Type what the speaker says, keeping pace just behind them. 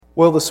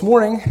Well, this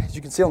morning, as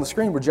you can see on the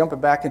screen, we're jumping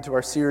back into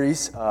our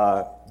series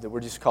that we're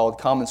just called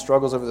Common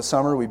Struggles over the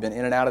summer. We've been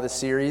in and out of this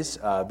series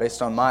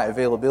based on my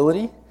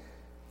availability.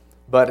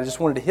 But I just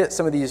wanted to hit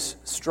some of these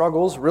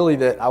struggles, really,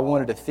 that I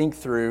wanted to think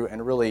through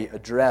and really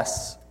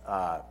address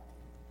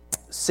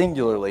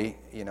singularly,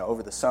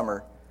 over the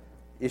summer,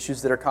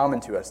 issues that are common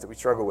to us that we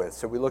struggle with.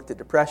 So we looked at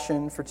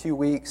depression for 2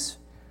 weeks.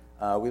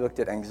 We looked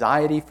at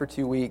anxiety for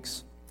 2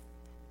 weeks.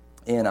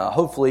 And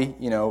hopefully,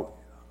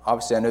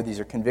 obviously I know these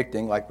are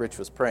convicting, like Rich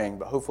was praying,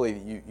 but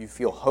hopefully you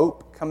feel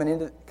hope coming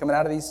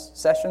out of these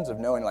sessions of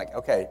knowing, like,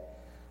 okay,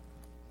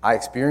 I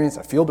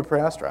feel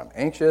depressed or I'm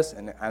anxious,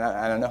 and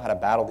I know how to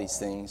battle these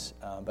things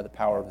by the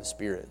power of the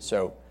Spirit.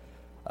 So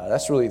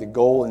that's really the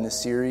goal in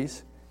this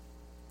series.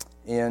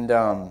 And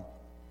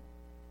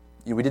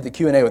we did the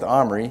Q&A with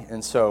Omri,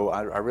 and so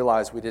I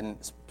realized we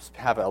didn't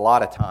have a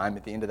lot of time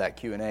at the end of that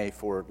Q&A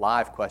for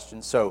live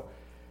questions. So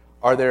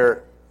are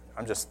there...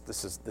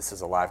 this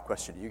is a live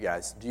question to you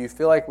guys. Do you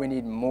feel like we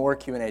need more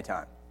Q&A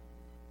time?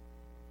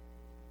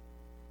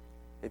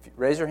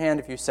 Raise your hand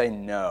if you say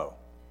no.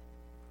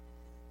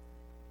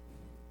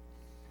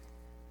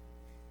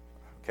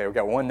 Okay, we've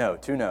got 1 no,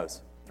 2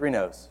 no's, 3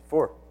 no's,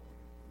 4.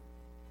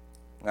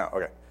 No,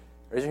 okay.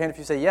 Raise your hand if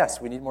you say yes,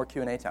 we need more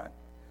Q&A time.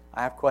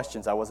 I have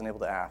questions I wasn't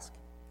able to ask.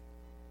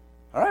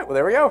 All right, well,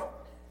 there we go.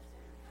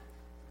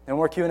 No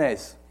more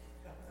Q&As.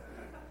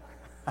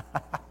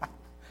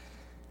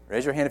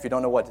 Raise your hand if you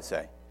don't know what to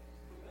say.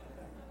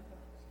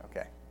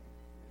 Okay.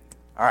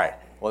 All right.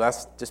 Well,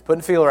 that's just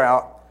putting feeler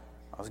out.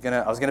 I was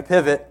gonna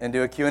pivot and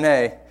do a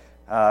Q&A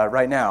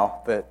right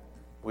now, but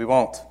we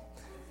won't.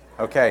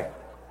 Okay.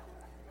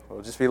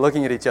 We'll just be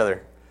looking at each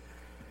other.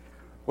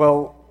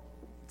 Well,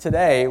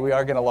 today we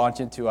are going to launch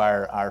into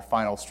our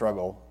final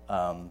struggle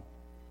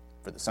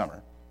for the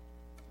summer,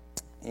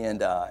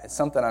 and it's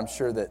something I'm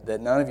sure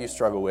that none of you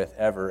struggle with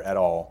ever at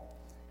all,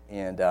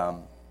 and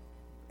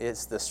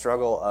it's the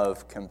struggle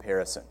of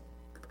comparison.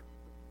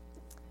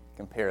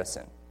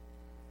 Comparison.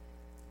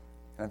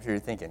 And I'm sure you're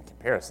thinking,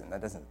 comparison,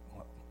 that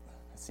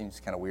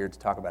seems kind of weird to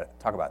talk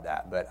about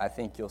that, but I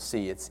think you'll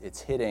see it's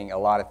hitting a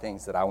lot of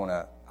things that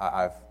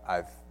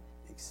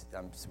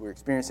we're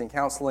experiencing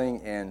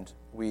counseling, and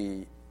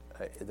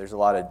there's a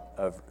lot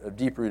of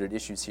deep-rooted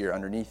issues here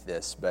underneath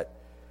this, but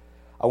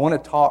I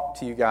want to talk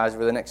to you guys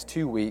over the next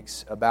 2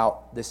 weeks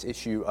about this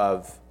issue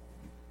of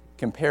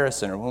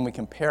comparison, or when we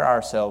compare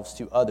ourselves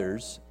to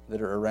others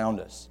that are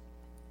around us.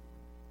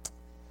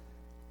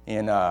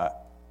 And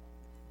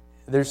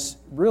there's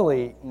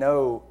really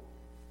no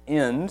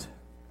end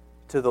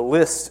to the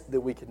list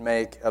that we could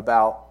make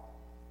about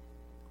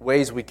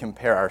ways we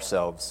compare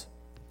ourselves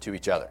to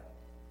each other.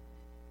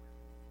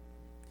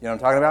 You know what I'm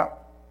talking about?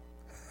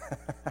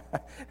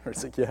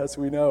 It's like, yes,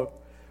 we know.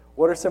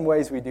 What are some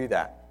ways we do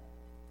that?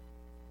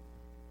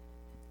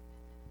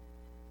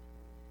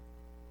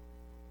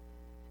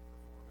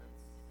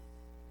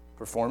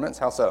 Performance?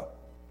 How so?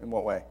 In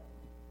what way?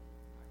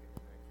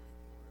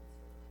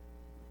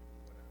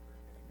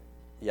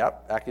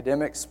 Yep.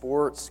 Academics,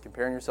 sports,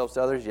 comparing yourselves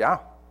to others. Yeah.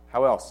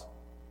 How else?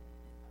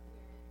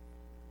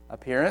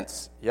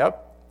 Appearance.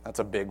 Yep. That's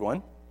a big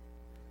one.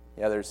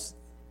 Yeah. There's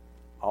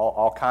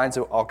all kinds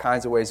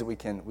of ways that we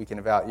can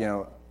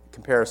evaluate,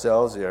 compare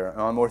ourselves.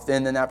 I'm more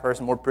thin than that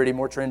person, more pretty,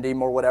 more trendy,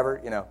 more whatever.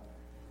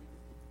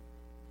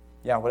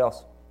 Yeah. What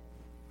else?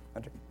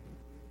 Hunter?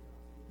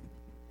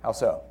 How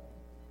so?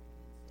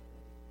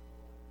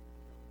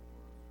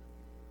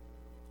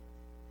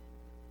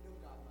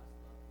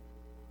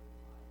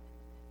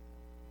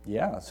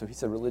 Yeah, so he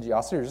said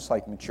religiosity or just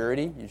like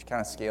maturity. You just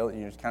kind of scale it.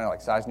 You're just kind of like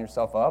sizing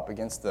yourself up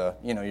against the,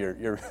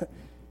 your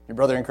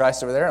brother in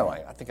Christ over there. I'm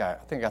like, I think I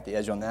got the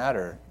edge on that,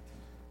 or,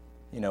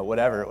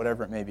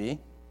 whatever it may be.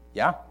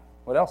 Yeah.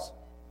 What else?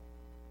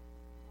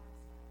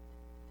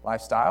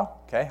 Lifestyle.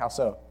 Okay. How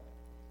so?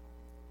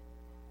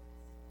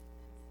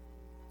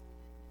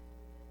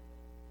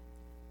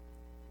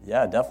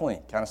 Yeah, definitely.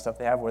 Kind of stuff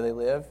they have where they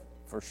live,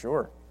 for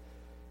sure.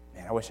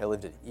 Man, I wish I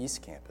lived at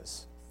East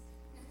Campus.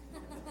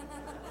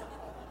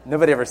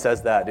 Nobody ever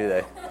says that, do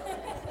they?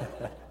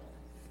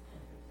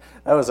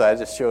 I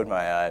just showed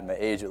my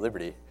age at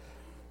Liberty.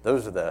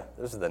 Those are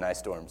the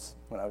nice dorms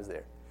when I was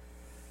there.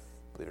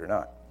 Believe it or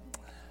not.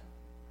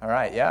 All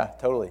right, yeah,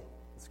 totally.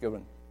 That's a good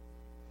one.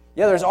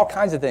 Yeah, there's all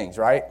kinds of things,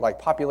 right? Like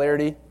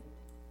popularity.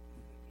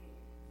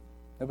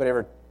 Nobody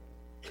ever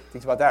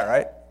thinks about that,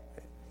 right?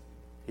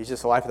 He's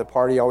just the life of the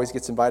party, always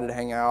gets invited to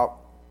hang out.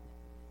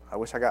 I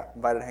wish I got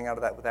invited to hang out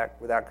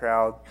with that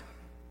crowd.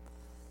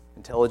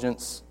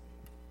 Intelligence.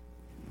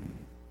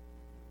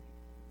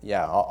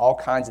 Yeah, all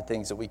kinds of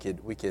things that we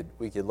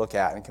could look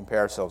at and compare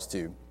ourselves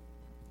to,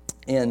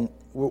 and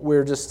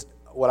we're just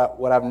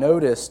what I've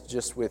noticed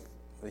just with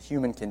the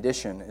human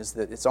condition is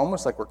that it's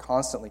almost like we're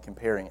constantly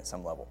comparing at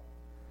some level.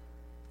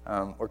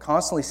 We're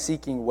constantly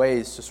seeking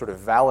ways to sort of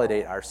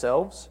validate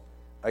ourselves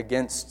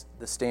against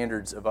the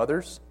standards of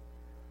others,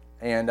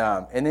 and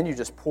then you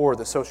just pour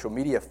the social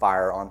media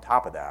fire on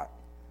top of that,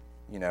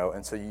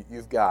 and so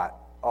you've got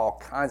all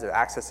kinds of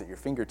access at your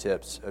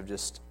fingertips of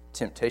just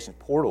temptation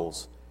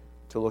portals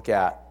to look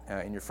at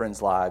in your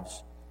friends'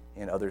 lives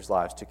and others'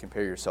 lives to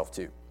compare yourself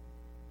to.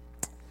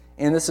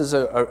 And this is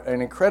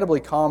an incredibly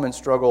common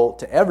struggle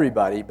to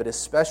everybody, but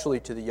especially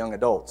to the young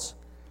adults.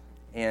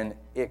 And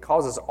it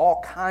causes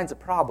all kinds of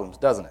problems,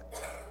 doesn't it?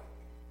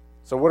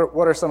 So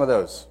what are some of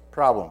those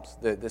problems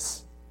that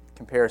this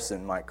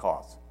comparison might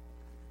cause?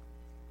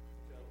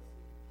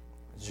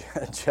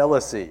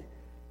 Jealousy.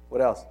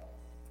 What else?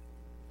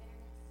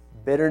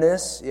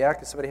 Bitterness. Yeah,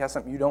 because somebody has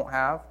something you don't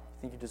have.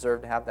 You think you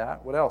deserve to have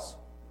that. What else?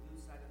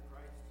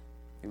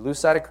 You lose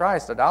sight of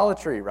Christ.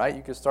 Idolatry, right?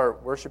 You could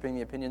start worshiping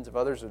the opinions of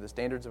others or the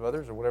standards of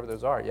others or whatever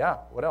those are. Yeah.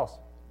 What else?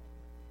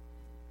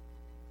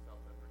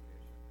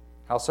 Self-deprecation.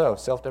 How so?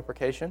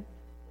 Self-deprecation? Look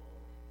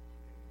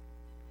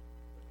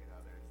at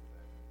others, and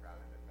then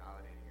rather than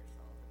validating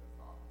yourself in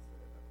the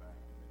opposite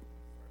effect, you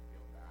start to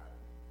feel bad.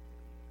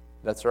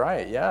 That's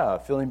right. Yeah.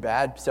 Feeling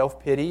bad,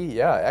 self-pity.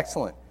 Yeah.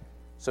 Excellent.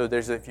 So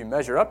if you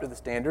measure up to the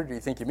standard, or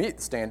you think you meet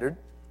the standard,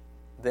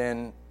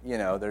 then,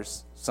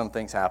 there's some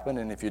things happen.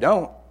 And if you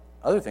don't,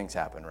 other things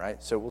happen,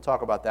 right? So we'll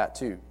talk about that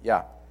too.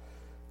 Yeah.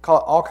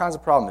 All kinds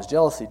of problems.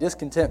 Jealousy,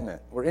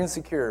 discontentment. We're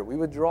insecure. We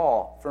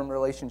withdraw from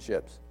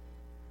relationships.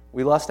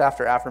 We lust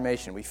after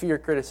affirmation. We fear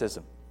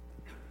criticism.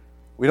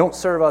 We don't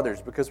serve others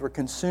because we're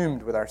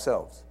consumed with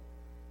ourselves.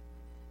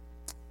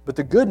 But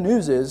the good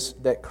news is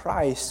that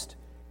Christ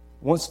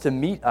wants to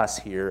meet us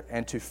here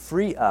and to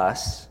free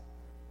us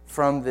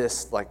from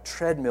this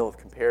treadmill of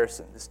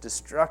comparison, this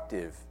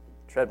destructive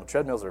treadmill.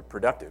 Treadmills are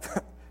productive.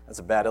 That's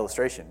a bad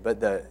illustration,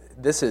 but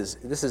this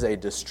is a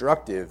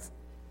destructive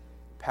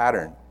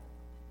pattern.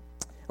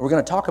 And we're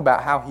going to talk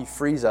about how he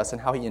frees us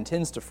and how he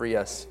intends to free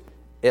us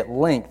at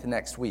length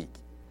next week.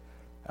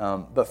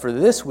 But for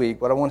this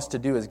week, what I want us to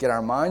do is get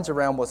our minds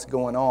around what's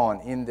going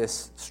on in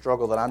this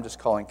struggle that I'm just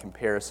calling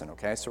comparison,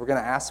 okay? So we're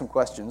going to ask some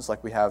questions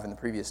like we have in the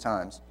previous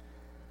times,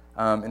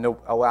 and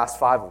I'll ask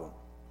 5 of them.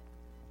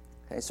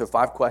 Okay, so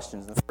 5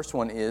 questions. The first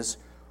one is,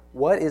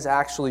 what is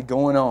actually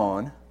going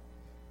on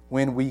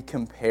when we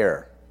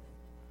compare?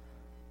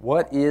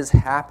 What is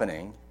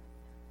happening?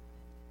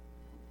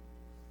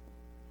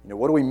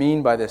 What do we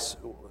mean by this?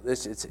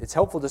 It's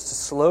helpful just to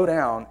slow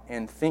down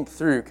and think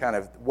through kind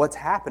of what's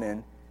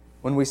happening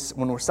when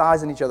we're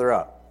sizing each other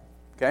up.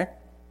 Okay?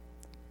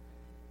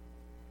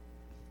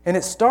 And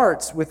it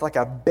starts with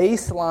a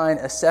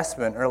baseline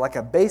assessment or a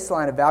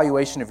baseline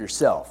evaluation of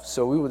yourself.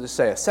 So we would just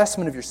say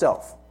assessment of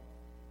yourself,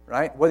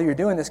 right? Whether you're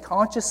doing this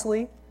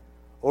consciously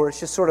or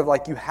it's just sort of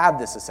you have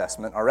this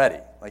assessment already.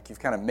 You've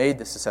kind of made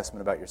this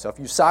assessment about yourself.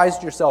 You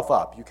sized yourself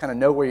up. You kind of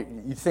know where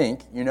you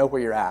think, you know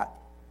where you're at.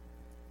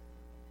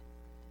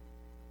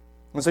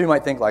 And so you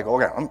might think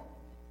okay, I'm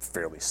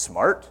fairly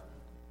smart,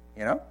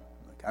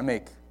 I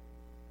make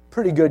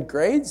pretty good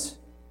grades.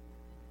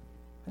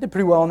 I did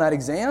pretty well in that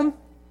exam.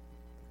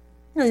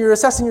 You're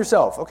assessing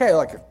yourself. Okay,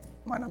 I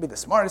might not be the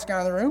smartest guy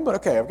in the room, but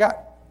okay, I've got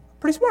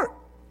pretty smart.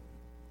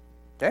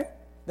 Okay?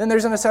 Then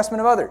there's an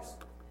assessment of others.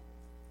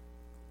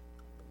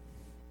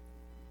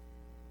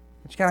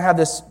 You kind of have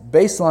this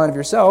baseline of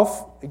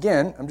yourself.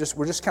 Again,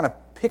 we're just kind of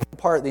picking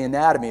apart the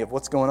anatomy of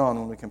what's going on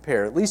when we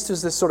compare. At least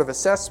there's this sort of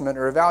assessment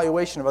or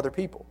evaluation of other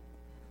people.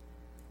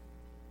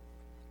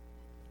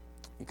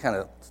 You kind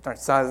of start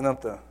sizing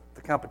up the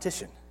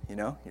competition,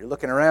 You're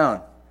looking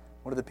around.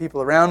 What are the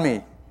people around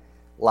me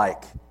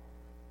like?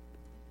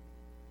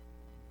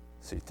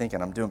 So you're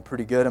thinking, I'm doing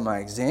pretty good in my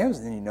exams,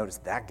 and then you notice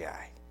that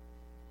guy.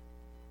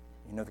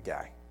 You know the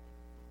guy.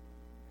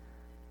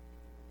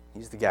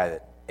 He's the guy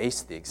that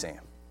aced the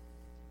exam.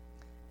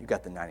 You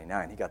got the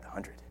 99, he got the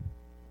 100.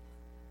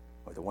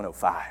 Or the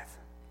 105.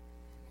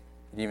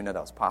 You didn't even know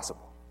that was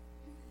possible.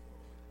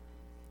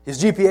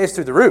 His GPA is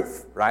through the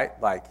roof, right?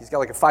 He's got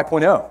a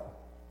 5.0.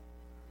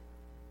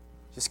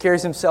 Just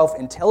carries himself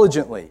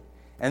intelligently.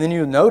 And then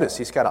you notice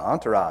he's got an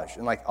entourage,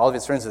 and all of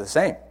his friends are the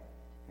same.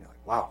 You're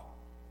like, wow,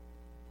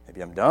 maybe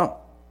I'm dumb.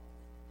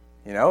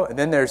 And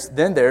then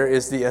there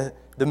is the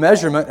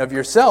measurement of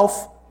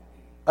yourself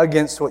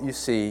against what you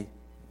see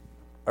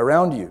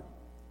around you.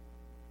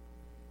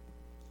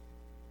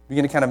 You're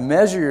going to kind of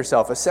measure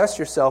yourself, assess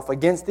yourself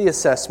against the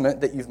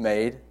assessment that you've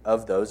made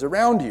of those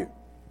around you.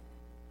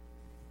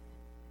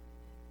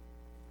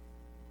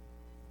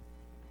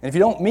 And if you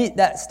don't meet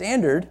that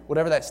standard,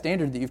 whatever that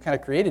standard that you've kind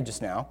of created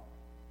just now,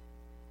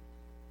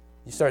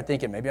 you start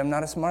thinking, maybe I'm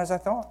not as smart as I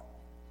thought.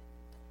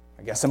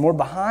 I guess I'm more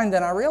behind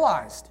than I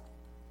realized.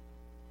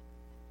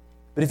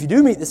 But if you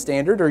do meet the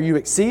standard or you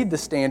exceed the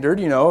standard,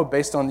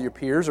 based on your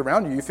peers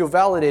around you, you feel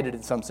validated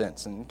in some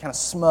sense and kind of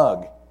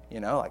smug, yeah,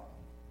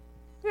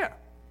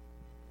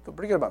 I feel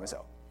pretty good about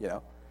myself,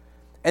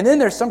 And then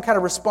there's some kind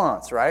of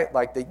response, right?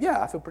 I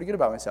feel pretty good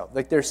about myself.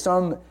 There's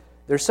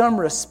some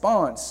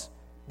response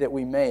that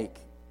we make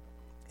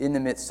in the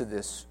midst of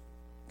this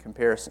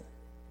comparison.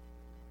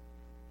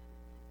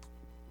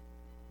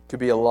 Could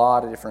be a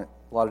lot of different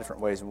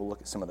ways, and we'll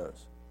look at some of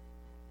those.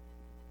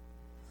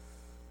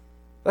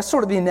 That's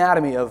sort of the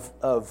anatomy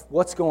of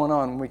what's going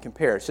on when we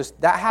compare. It's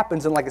just that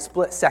happens in a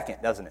split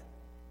second, doesn't it?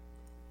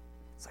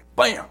 It's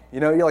bam!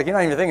 You're not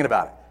even thinking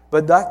about it.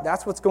 But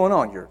that's what's going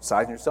on. You're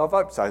sizing yourself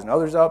up, sizing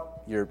others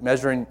up, you're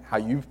measuring how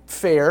you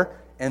fare,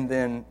 and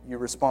then you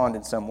respond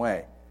in some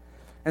way.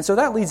 And so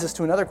that leads us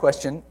to another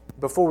question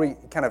before we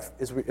kind of,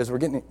 as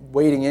we're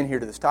wading in here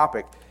to this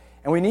topic,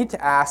 and we need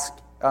to ask,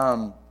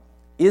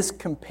 is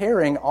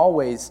comparing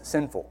always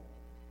sinful?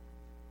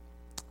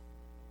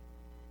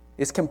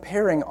 Is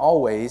comparing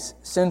always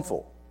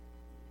sinful?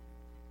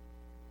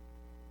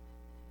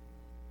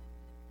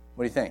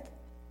 What do you think?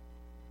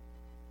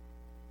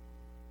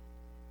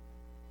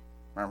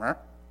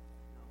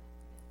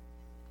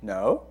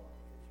 No?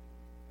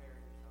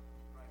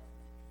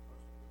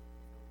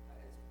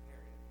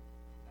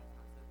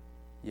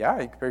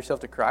 Yeah, you compare yourself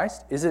to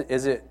Christ. Is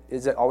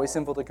it always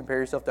sinful to compare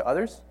yourself to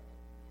others?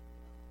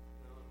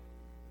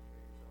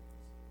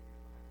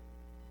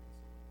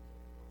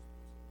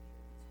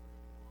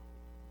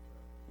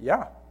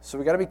 Yeah. So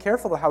we got to be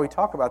careful of how we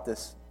talk about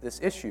this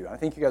issue. I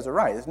think you guys are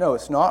right. No,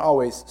 it's not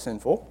always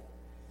sinful.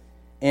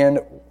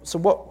 And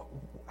so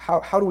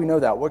how do we know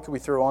that? What can we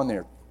throw on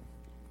there?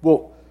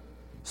 Well,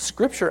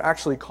 Scripture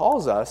actually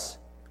calls us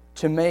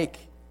to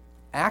make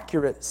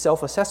accurate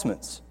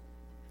self-assessments.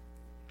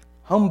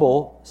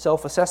 Humble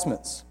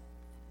self-assessments.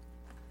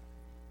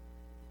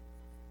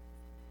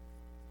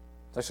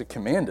 It's actually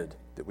commanded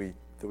that we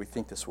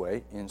think this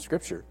way in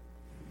Scripture.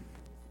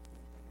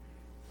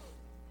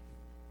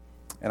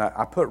 And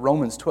I put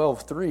Romans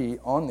 12:3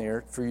 on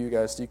there for you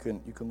guys so you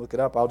can look it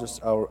up.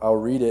 I'll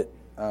read it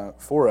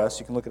for us.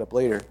 You can look it up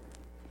later.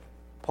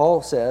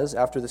 Paul says,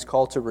 after this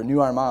call to renew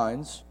our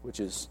minds, which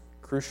is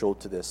crucial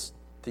to this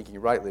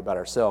thinking rightly about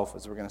ourselves,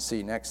 as we're going to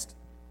see next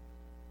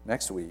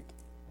week.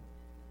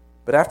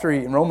 But after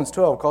he, in Romans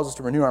 12, calls us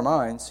to renew our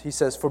minds, he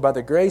says, "For by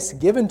the grace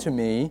given to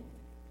me,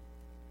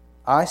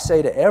 I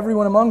say to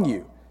everyone among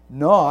you,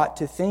 not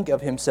to think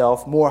of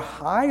himself more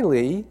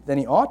highly than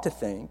he ought to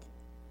think,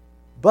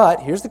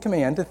 but," here's the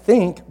command, "to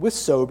think with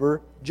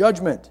sober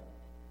judgment,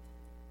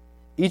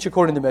 each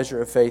according to the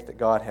measure of faith that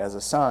God has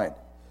assigned."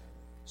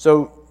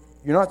 So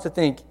you're not to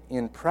think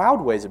in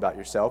proud ways about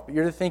yourself, but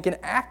you're to think in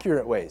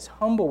accurate ways,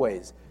 humble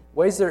ways,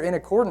 ways that are in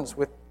accordance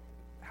with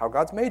how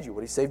God's made you,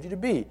 what He saved you to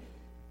be,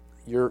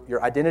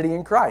 your identity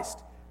in Christ.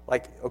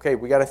 Like, okay,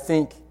 we got to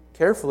think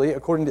carefully,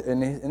 according to,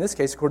 in this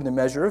case, according to the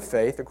measure of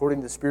faith, according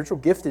to the spiritual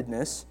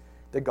giftedness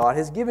that God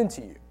has given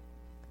to you.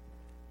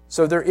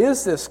 So there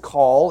is this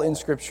call in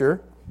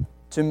Scripture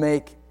to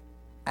make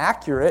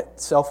accurate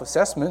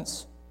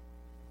self-assessments.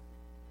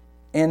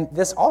 And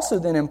this also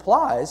then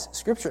implies,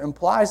 Scripture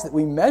implies that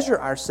we measure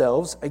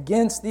ourselves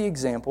against the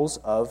examples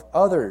of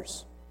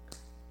others.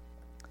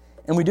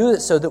 And we do it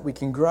so that we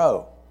can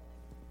grow.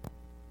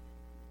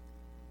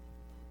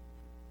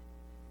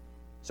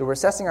 So we're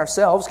assessing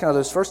ourselves, kind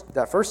of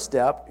that first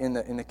step in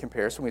the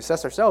comparison. We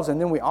assess ourselves,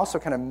 and then we also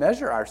kind of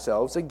measure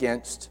ourselves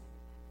against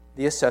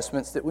the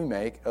assessments that we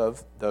make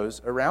of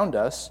those around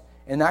us.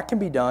 And that can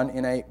be done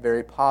in a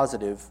very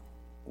positive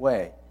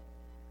way.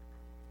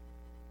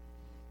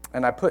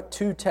 And I put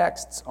two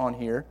texts on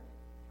here.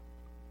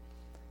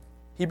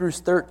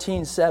 Hebrews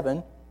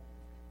 13:7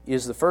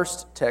 is the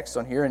first text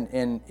on here,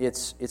 and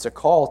it's a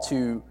call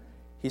to,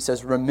 he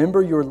says,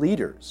 "Remember your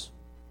leaders,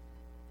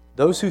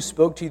 those who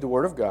spoke to you the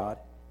word of God.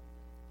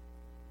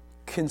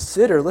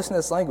 Consider," listen to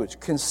this language,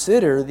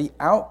 "consider the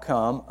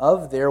outcome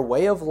of their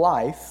way of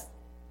life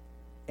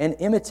and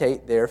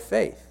imitate their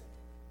faith."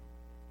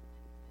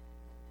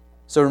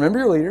 So remember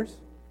your leaders.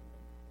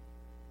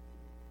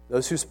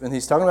 And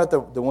he's talking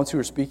about the ones who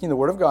are speaking the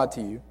word of God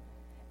to you,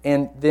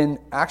 and then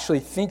actually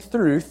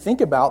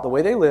think about the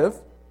way they live,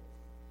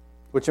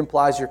 which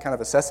implies you're kind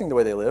of assessing the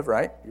way they live,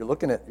 right? You're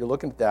looking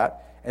at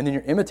that, and then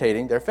you're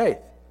imitating their faith.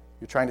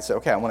 You're trying to say,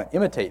 okay, I want to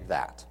imitate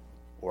that,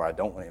 or I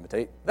don't want to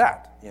imitate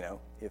that,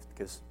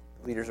 because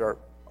leaders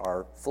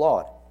are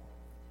flawed.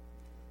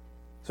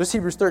 So it's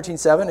Hebrews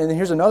 13:7, and then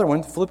here's another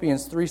one,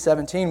 Philippians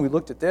 3:17. We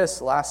looked at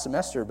this last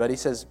semester, but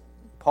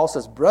Paul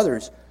says,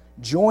 "Brothers,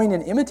 join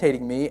in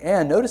imitating me,"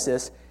 and notice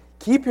this,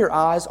 "keep your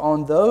eyes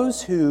on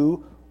those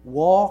who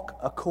walk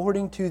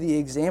according to the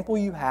example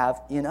you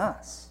have in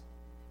us."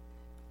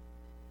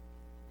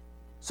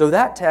 So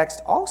that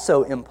text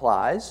also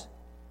implies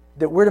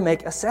that we're to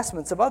make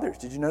assessments of others.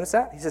 Did you notice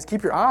that? He says,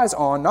 keep your eyes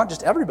on not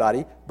just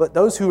everybody, but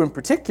those who in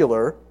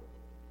particular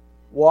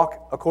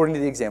walk according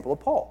to the example of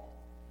Paul.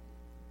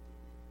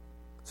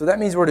 So that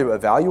means we're to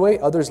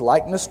evaluate others'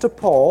 likeness to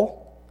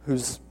Paul,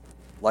 whose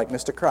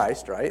likeness to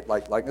Christ, right?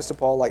 Like likeness to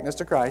Paul, likeness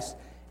to Christ.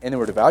 And then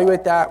we're to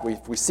evaluate that.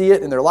 We see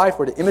it in their life,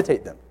 we're to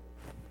imitate them.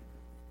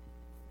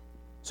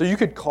 So you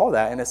could call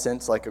that, in a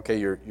sense, like, okay,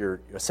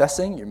 you're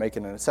assessing, you're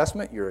making an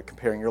assessment, you're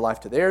comparing your life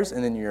to theirs,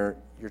 and then you're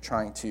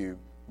trying to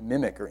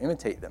mimic or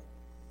imitate them.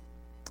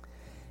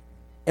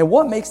 And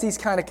what makes these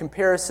kind of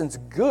comparisons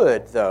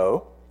good,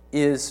 though,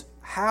 is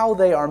how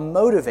they are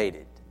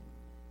motivated.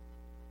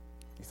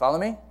 You follow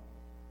me?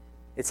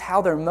 It's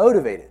how they're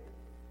motivated.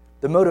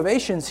 The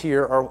motivations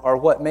here are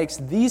what makes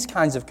these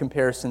kinds of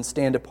comparisons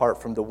stand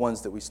apart from the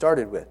ones that we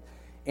started with.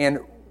 And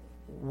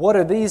what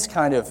are these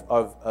kind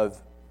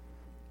of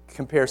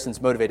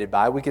comparisons motivated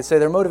by? We could say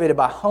they're motivated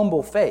by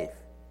humble faith.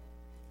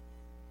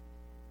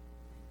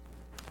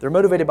 They're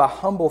motivated by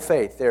humble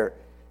faith. They're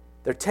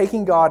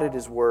taking God at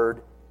His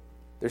word.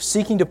 They're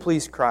seeking to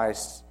please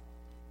Christ.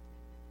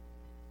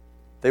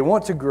 They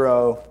want to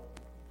grow.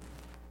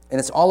 And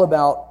it's all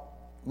about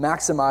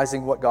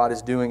maximizing what God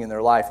is doing in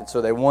their life. And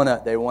so they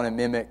want to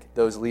mimic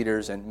those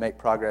leaders and make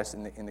progress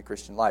in the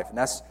Christian life. And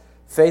that's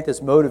faith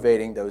is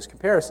motivating those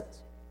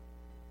comparisons.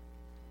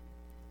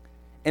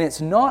 And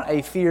it's not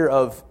a fear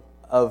of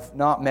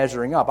not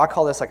measuring up. I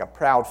call this like a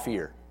proud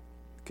fear.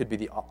 It could be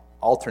the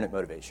alternate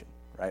motivation,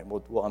 right?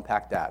 We'll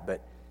unpack that.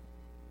 But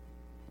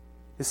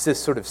it's this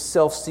sort of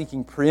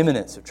self-seeking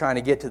preeminence of trying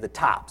to get to the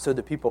top so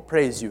that people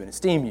praise you and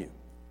esteem you.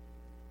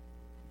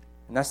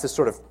 And that's this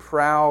sort of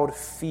proud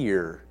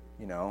fear,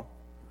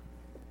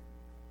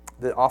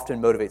 that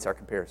often motivates our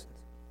comparisons.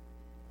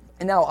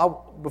 And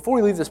now, before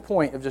we leave this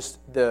point of just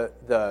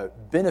the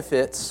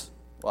benefits,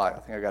 well, I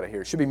think I got it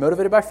here. It should be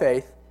motivated by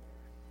faith.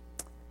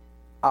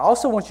 I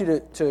also want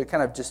you to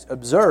kind of just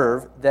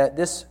observe that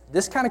this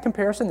kind of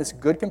comparison, this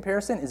good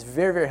comparison, is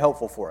very, very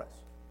helpful for us.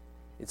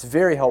 It's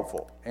very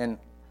helpful. And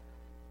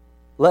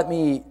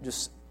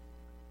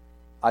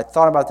I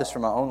thought about this for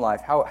my own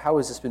life. How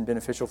has this been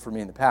beneficial for me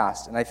in the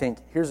past? And I think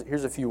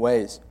here's a few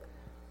ways.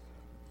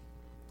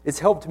 It's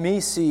helped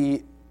me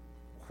see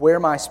where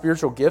my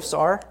spiritual gifts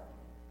are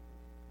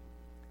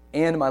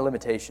and my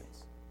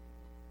limitations.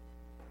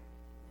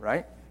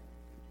 Right?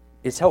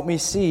 It's helped me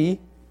see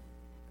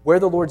where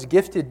the Lord's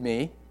gifted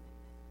me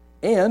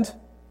and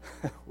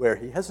where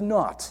He has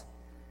not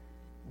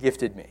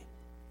gifted me.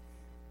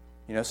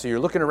 So you're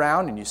looking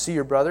around and you see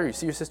your brother, you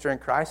see your sister in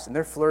Christ, and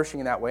they're flourishing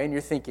in that way, and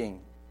you're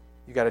thinking,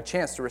 you got a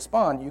chance to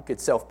respond. You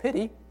could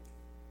self-pity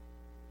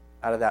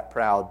out of that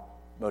proud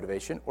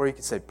motivation, or you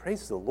could say,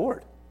 praise the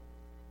Lord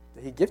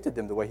that He gifted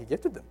them the way He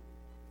gifted them,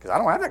 because I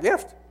don't have that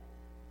gift.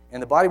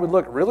 And the body would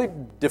look really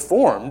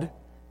deformed,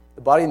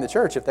 the body in the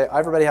church, if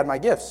everybody had my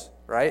gifts,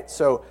 right?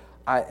 So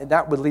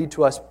that would lead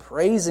to us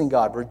praising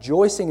God,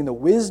 rejoicing in the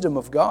wisdom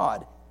of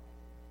God,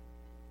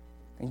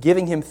 and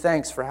giving Him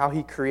thanks for how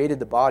He created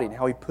the body and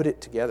how He put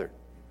it together.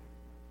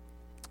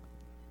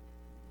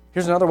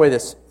 Here's another way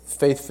this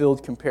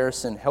faith-filled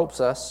comparison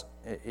helps us.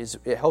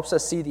 It helps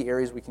us see the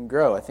areas we can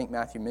grow. I think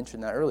Matthew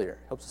mentioned that earlier.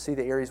 It helps us see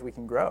the areas we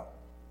can grow.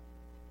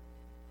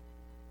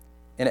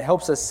 And it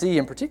helps us see,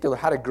 in particular,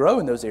 how to grow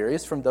in those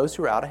areas from those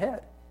who are out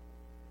ahead.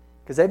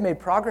 Because they've made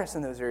progress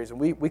in those areas, and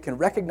we can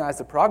recognize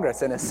the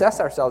progress and assess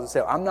ourselves and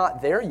say, I'm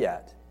not there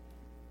yet.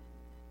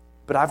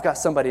 But I've got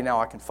somebody now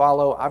I can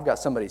follow. I've got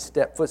somebody's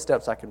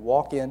footsteps I can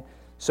walk in.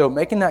 So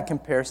making that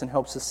comparison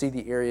helps us see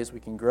the areas we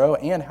can grow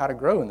and how to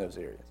grow in those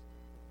areas.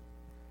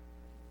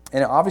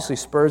 And it obviously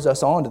spurs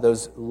us on to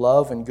those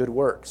love and good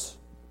works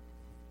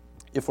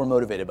if we're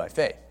motivated by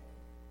faith.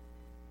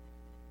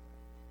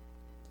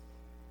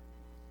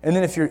 And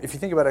then if you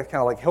think about it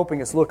kind of like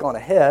helping us look on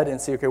ahead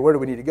and see, okay, where do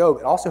we need to go?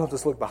 It also helps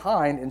us look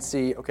behind and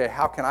see, okay,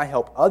 how can I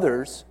help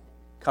others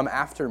come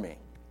after me?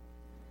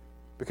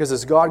 Because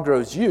as God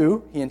grows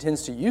you, He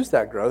intends to use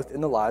that growth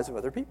in the lives of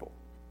other people.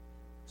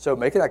 So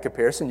making that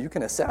comparison, you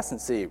can assess and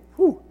see,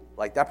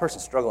 like that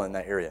person's struggling in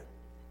that area.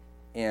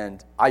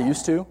 And I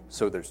used to,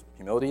 so there's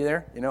humility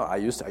there.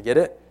 I get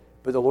it.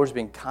 But the Lord's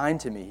being kind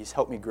to me. He's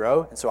helped me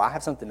grow. And so I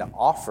have something to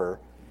offer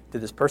to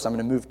this person. I'm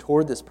going to move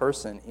toward this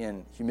person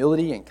in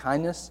humility and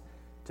kindness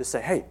to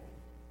say, hey,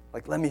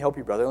 like, let me help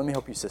you, brother. Let me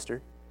help you,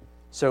 sister.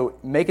 So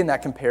making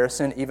that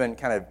comparison even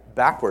kind of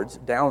backwards,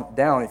 down,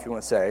 if you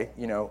want to say,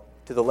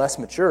 to the less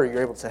mature,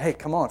 you're able to say, hey,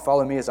 come on,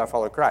 follow me as I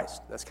follow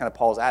Christ. That's kind of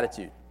Paul's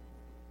attitude.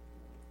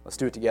 Let's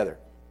do it together.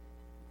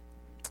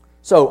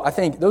 So I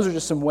think those are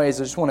just some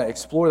ways. I just want to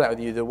explore that with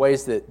you, the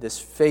ways that this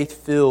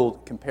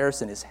faith-filled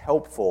comparison is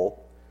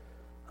helpful.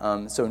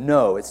 So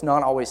no, it's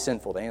not always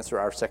sinful, to answer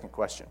our second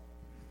question.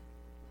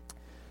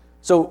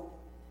 So,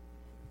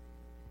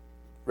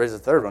 raise the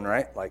third one,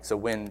 right? So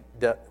when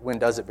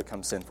does it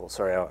become sinful?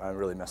 Sorry, I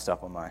really messed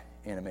up on my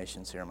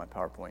animations here on my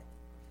PowerPoint.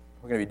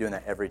 We're going to be doing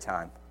that every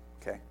time,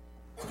 okay?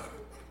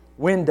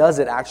 When does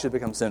it actually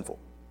become sinful?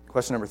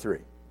 Question number 3.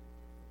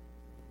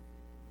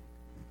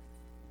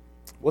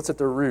 What's at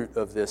the root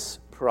of this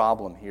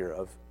problem here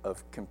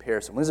of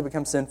comparison? When does it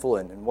become sinful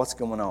and what's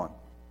going on?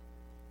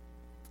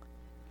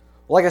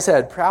 Well, like I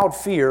said, proud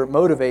fear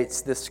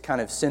motivates this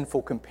kind of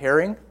sinful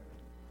comparing.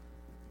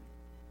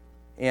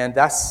 And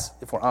that's,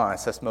 if we're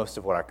honest, that's most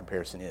of what our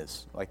comparison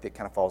is. Like, it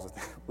kind of falls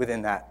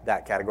within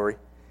that category.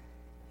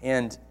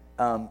 And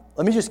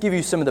let me just give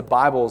you some of the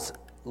Bible's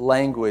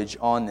language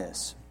on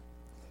this,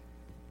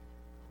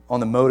 on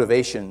the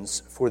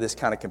motivations for this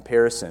kind of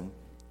comparison.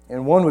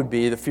 And one would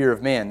be the fear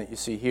of man that you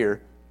see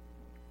here.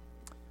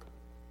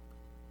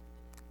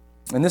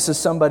 And this is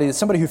somebody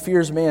who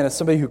fears man, is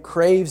somebody who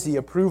craves the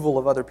approval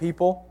of other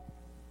people.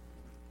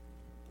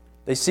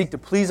 They seek to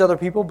please other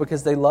people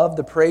because they love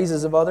the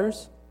praises of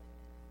others.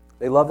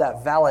 They love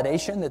that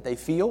validation that they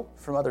feel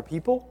from other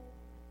people.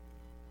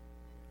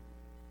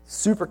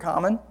 Super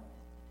common.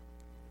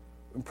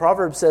 And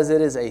Proverbs says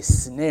it is a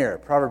snare.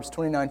 Proverbs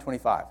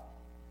 29:25.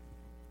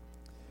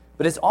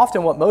 But it's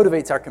often what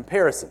motivates our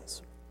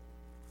comparisons.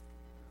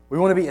 We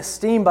want to be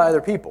esteemed by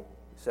other people.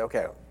 You say,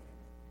 okay,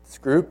 This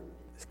group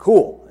is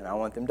cool, and I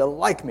want them to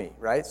like me,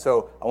 right?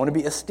 So I want to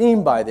be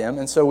esteemed by them,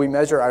 and so we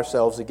measure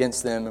ourselves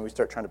against them, and we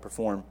start trying to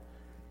perform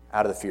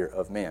out of the fear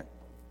of man.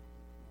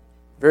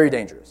 Very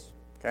dangerous,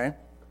 okay?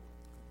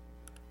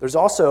 There's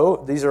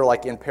also, these are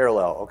like in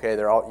parallel, okay?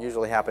 They're all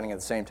usually happening at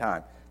the same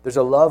time. There's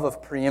a love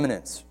of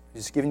preeminence.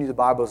 Just giving you the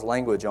Bible's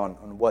language on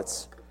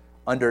what's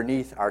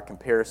underneath our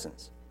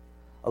comparisons.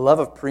 A love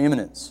of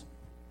preeminence.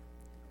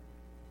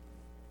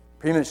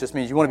 Preeminence just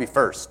means you want to be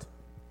first,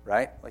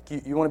 right? Like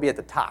you want to be at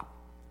the top.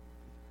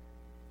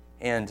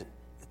 And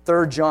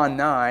 3 John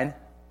 9,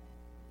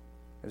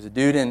 there's a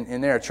dude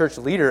in there, a church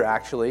leader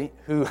actually,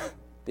 who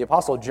the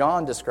Apostle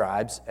John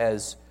describes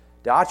as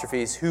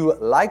Diotrephes, who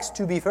likes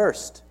to be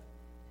first.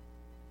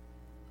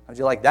 How'd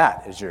you like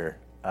that as your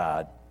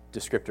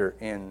descriptor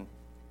in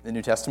the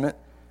New Testament?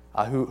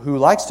 Who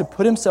likes to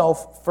put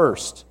himself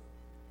first.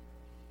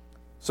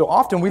 So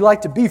often we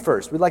like to be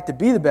first. We like to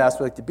be the best.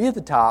 We like to be at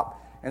the top.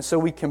 And so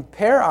we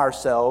compare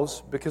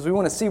ourselves because we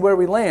want to see where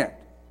we land.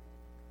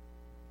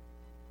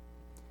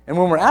 And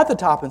when we're at the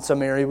top in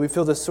some area, we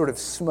feel this sort of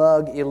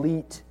smug,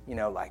 elite,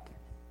 like,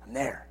 I'm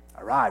there,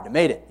 I arrived, I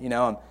made it,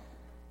 And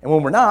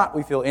when we're not,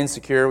 we feel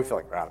insecure, we feel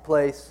like we're out of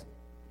place.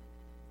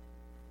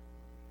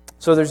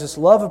 So there's this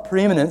love of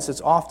preeminence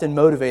that's often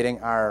motivating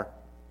our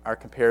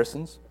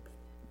comparisons.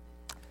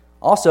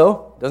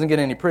 Also, doesn't get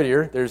any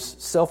prettier, there's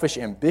selfish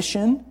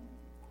ambition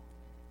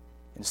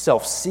and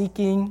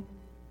self-seeking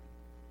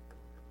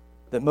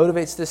that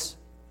motivates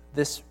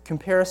this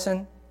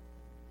comparison.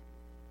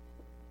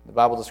 The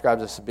Bible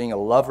describes us as being a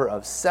lover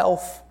of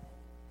self.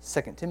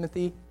 2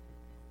 Timothy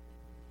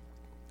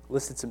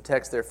listed some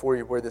text there for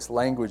you where this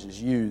language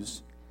is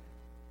used.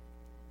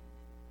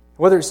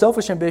 Whether it's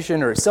selfish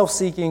ambition or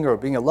self-seeking or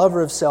being a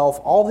lover of self,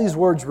 all these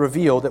words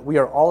reveal that we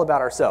are all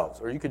about ourselves.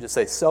 Or you could just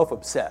say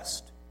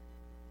self-obsessed.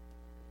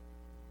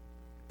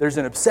 There's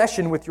an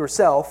obsession with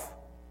yourself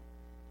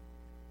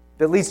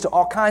that leads to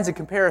all kinds of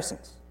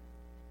comparisons.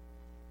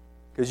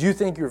 Because you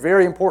think you're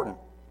very important.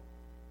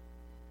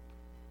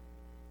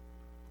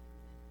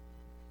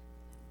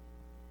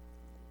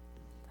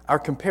 Our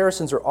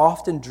comparisons are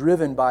often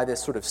driven by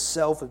this sort of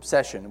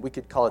self-obsession. We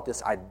could call it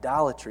this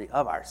idolatry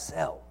of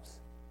ourselves.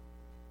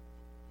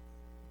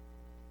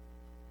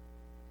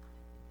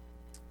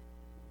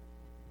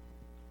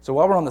 So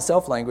while we're on the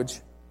self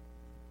language,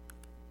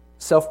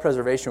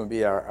 self-preservation would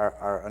be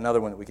our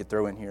another one that we could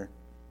throw in here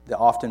that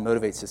often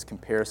motivates his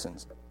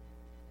comparisons.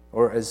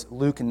 Or as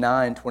Luke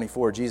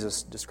 9:24,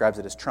 Jesus describes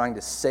it as trying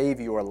to save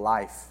your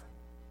life.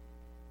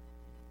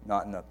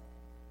 Not in a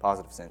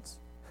positive sense.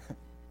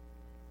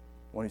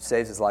 One who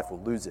saves his life will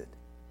lose it.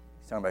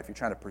 He's talking about if you're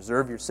trying to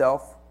preserve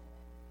yourself,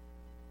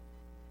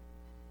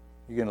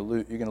 you're going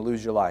to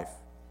lose your life.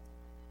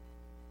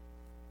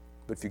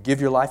 But if you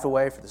give your life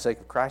away for the sake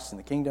of Christ and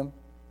the kingdom,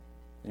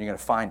 then you're going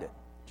to find it,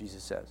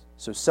 Jesus says.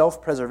 So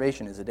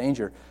self-preservation is a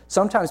danger.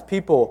 Sometimes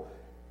people,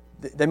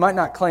 they might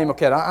not claim,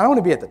 okay, I don't want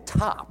to be at the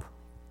top,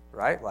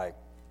 right? Like,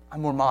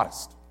 I'm more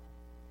modest.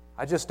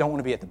 I just don't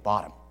want to be at the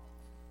bottom,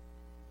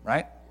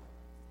 right?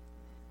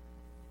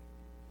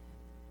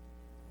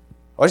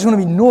 I just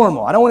want to be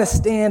normal. I don't want to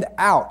stand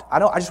out. I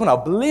just want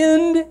to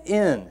blend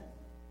in.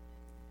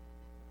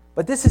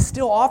 But this is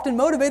still often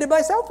motivated by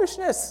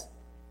selfishness,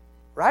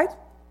 right?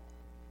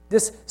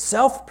 This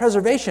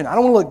self-preservation. I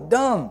don't want to look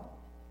dumb.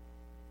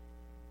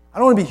 I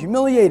don't want to be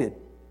humiliated.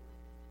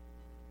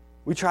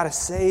 We try to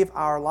save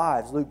our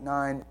lives, Luke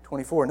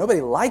 9:24.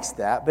 Nobody likes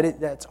that, but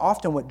that's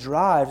often what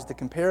drives the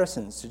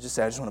comparisons, to just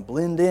say, I just want to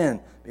blend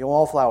in, be a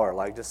wallflower,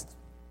 like just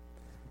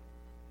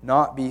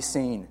not be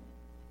seen.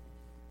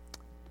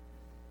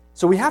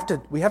 So we have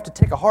to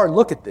take a hard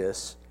look at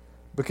this,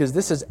 because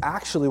this is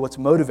actually what's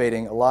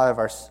motivating a lot of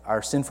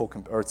our sinful,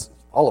 or it's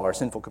all of our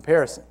sinful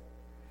comparison.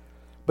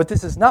 But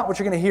this is not what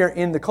you're going to hear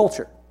in the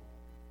culture.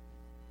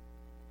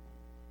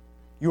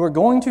 You are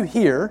going to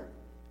hear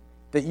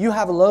that you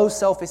have low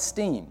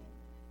self-esteem,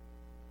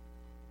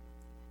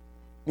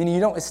 meaning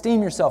you don't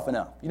esteem yourself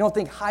enough. You don't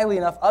think highly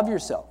enough of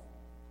yourself.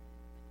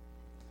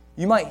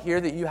 You might hear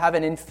that you have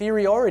an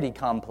inferiority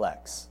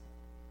complex.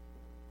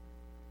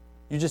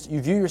 You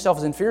view yourself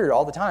as inferior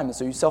all the time, and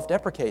so you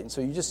self-deprecate, and so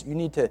you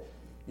need to,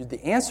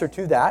 the answer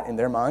to that in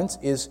their minds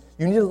is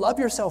you need to love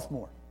yourself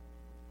more.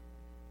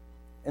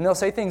 And they'll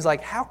say things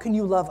like, how can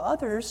you love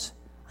others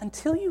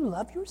until you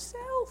love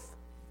yourself?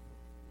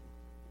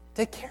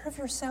 Take care of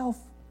yourself.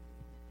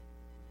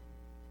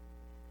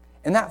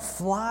 And that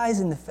flies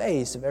in the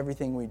face of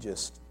everything we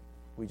just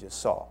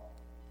saw.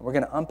 And we're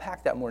going to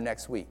unpack that more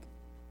next week.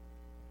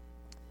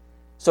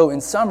 So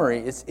in summary,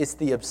 it's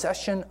the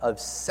obsession of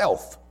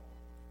self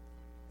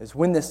is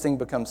when this thing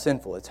becomes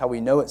sinful. It's how we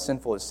know it's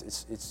sinful.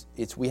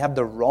 It's we have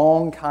the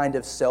wrong kind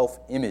of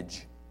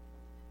self-image.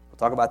 We'll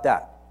talk about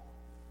that.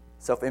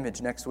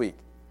 Self-image next week.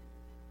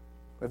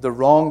 We have the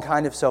wrong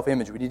kind of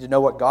self-image. We need to know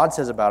what God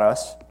says about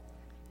us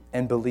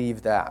and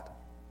believe that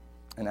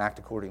and act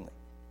accordingly.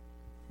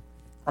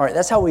 All right,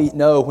 that's how we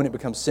know when it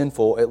becomes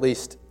sinful, at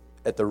least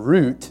at the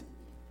root.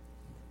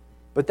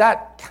 But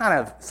that kind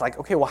of, it's like,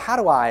 okay, well, how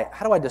do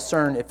I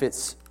discern if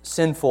it's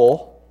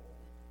sinful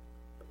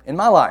in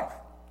my life?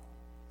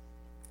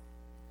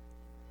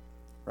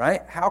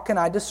 Right? How can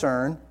I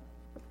discern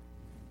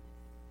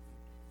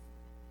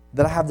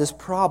that I have this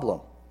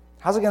problem?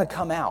 How's it going to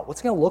come out?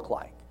 What's it going to look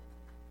like?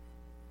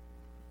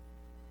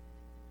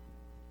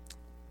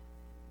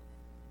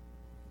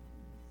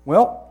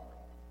 Well,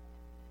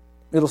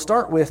 it'll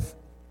start with,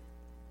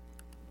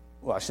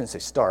 well, I shouldn't say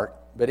start,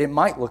 but it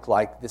might look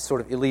like this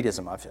sort of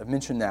elitism. I've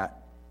mentioned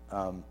that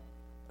a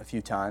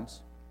few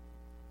times.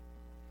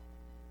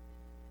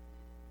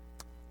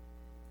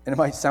 And it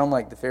might sound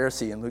like the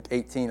Pharisee in Luke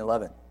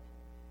 18:11.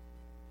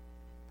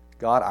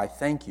 God, I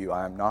thank you,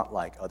 I am not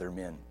like other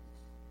men.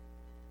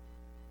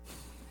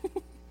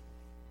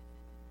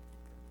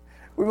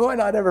 We might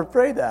not ever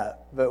pray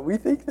that, but we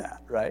think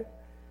that, right?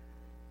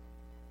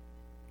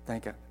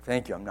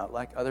 Thank you, I'm not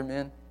like other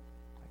men,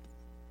 like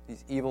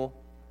these evil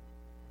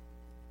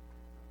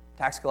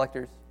tax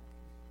collectors,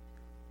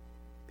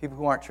 people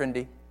who aren't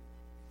trendy.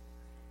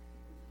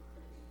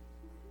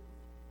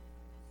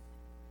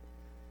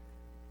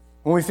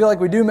 When we feel like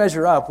we do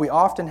measure up, we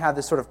often have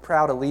this sort of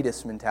proud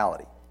elitist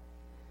mentality.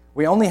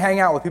 We only hang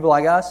out with people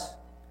like us.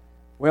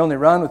 We only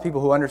run with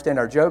people who understand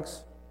our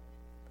jokes,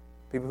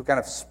 people who kind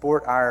of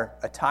sport our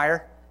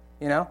attire,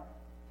 our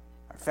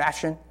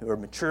fashion, who are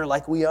mature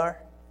like we are.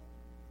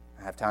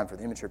 I have time for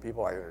the immature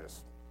people.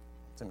 It's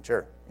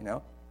immature,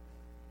 And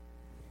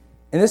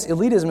this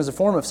elitism is a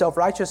form of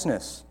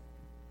self-righteousness,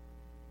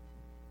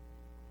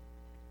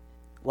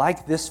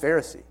 like this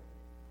Pharisee.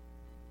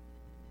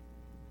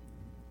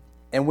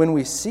 And when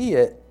we see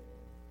it,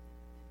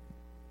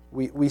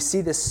 we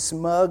see this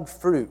smug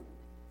fruit,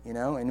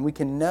 and we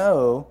can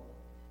know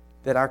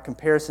that our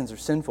comparisons are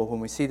sinful when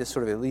we see this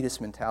sort of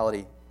elitist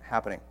mentality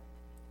happening.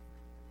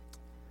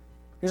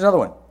 Here's another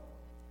one.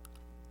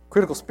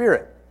 Critical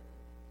spirit.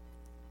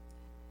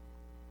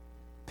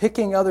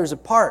 Picking others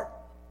apart.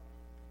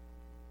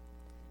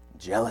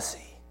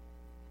 Jealousy.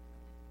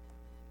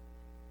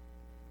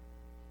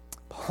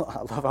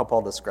 I love how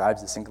Paul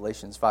describes this in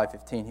Galatians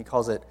 5:15. He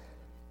calls it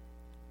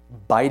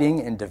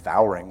biting and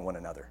devouring one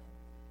another.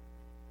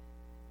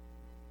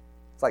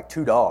 It's like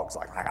two dogs,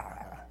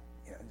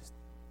 just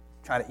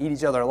trying to eat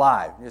each other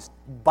alive, just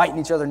biting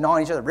each other,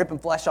 gnawing each other, ripping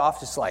flesh off,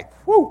 just like,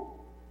 whoo!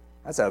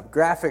 That's a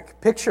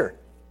graphic picture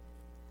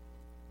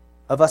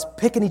of us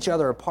picking each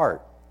other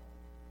apart.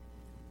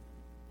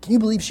 Can you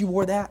believe she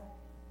wore that?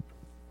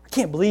 I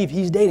can't believe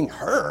he's dating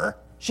her.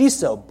 She's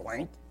so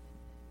blank.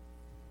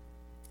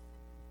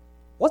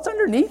 What's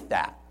underneath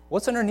that?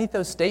 What's underneath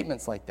those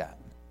statements like that?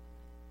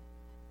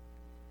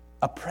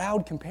 A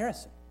proud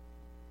comparison.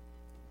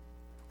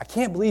 I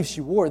can't believe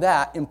she wore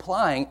that,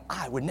 implying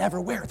I would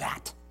never wear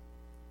that.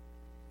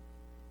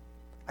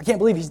 I can't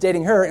believe he's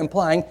dating her,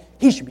 implying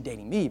he should be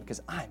dating me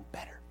because I'm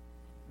better.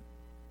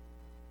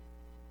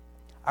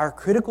 Our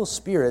critical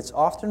spirits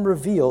often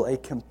reveal a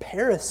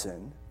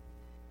comparison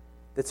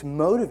that's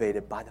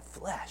motivated by the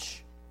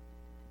flesh.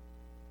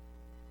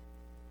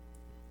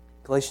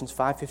 Galatians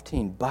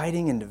 5:15,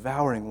 biting and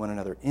devouring one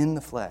another in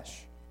the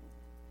flesh.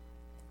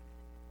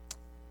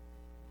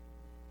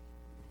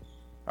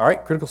 All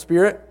right, critical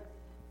spirit,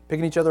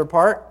 picking each other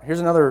apart. Here's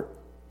another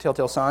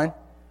telltale sign,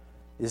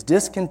 is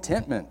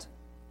discontentment.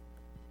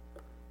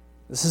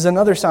 This is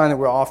another sign that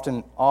we're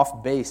often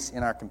off base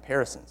in our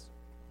comparisons.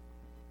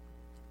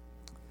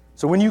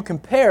 So when you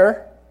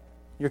compare,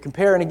 you're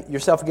comparing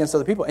yourself against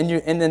other people,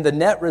 and then the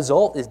net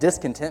result is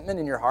discontentment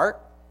in your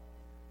heart,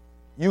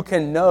 you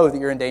can know that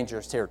you're in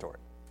dangerous territory.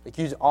 Like,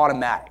 it's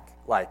automatic.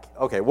 Like,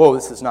 okay, whoa,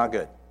 this is not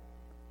good.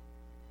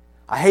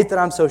 I hate that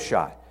I'm so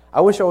shy.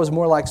 I wish I was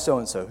more like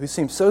so-and-so, who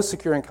seems so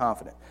secure and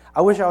confident.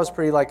 I wish I was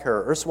pretty like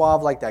her, or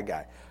suave like that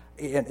guy.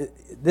 And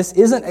this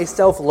isn't a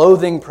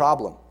self-loathing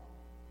problem.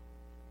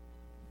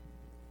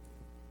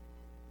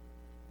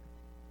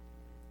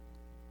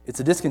 It's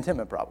a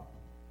discontentment problem.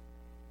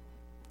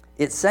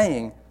 It's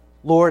saying,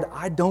 Lord,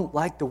 I don't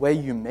like the way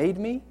you made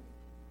me,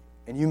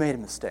 and you made a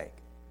mistake.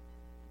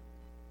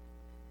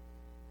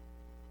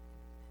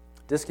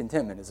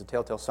 Discontentment is a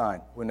telltale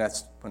sign when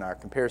our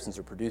comparisons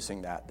are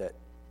producing that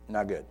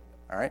not good.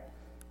 All right?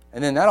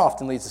 And then that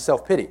often leads to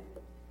self-pity.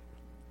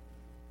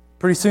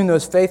 Pretty soon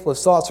those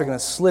faithless thoughts are going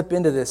to slip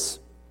into this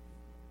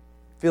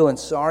feeling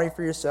sorry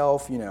for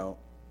yourself.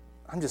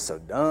 I'm just so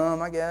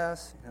dumb, I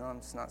guess. I'm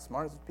just not as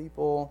smart as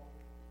people.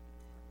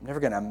 I'm never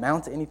going to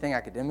amount to anything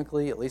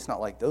academically, at least not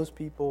like those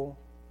people.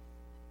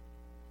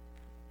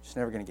 Just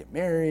never going to get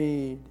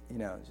married,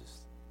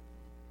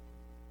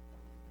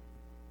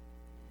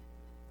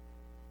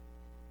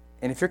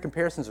 And if your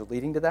comparisons are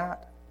leading to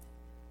that,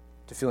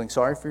 to feeling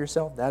sorry for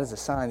yourself, that is a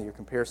sign that your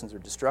comparisons are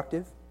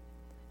destructive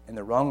and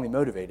they're wrongly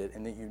motivated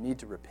and that you need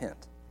to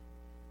repent.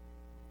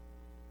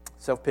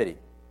 Self-pity.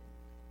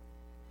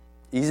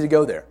 Easy to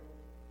go there.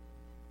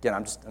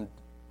 Again,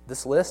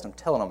 this list, I'm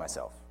telling on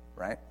myself,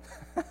 right?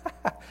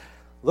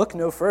 Look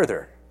no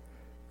further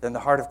than the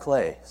heart of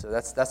clay. So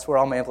that's where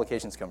all my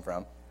implications come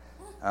from.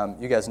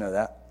 You guys know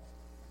that.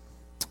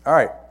 All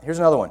right, here's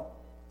another one.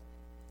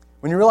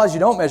 When you realize you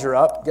don't measure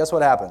up, guess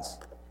what happens?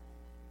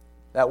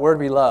 That word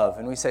we love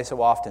and we say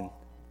so often,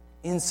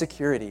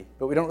 insecurity,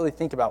 but we don't really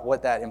think about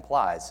what that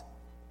implies.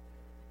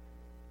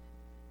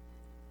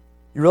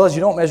 You realize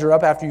you don't measure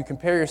up after you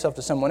compare yourself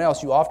to someone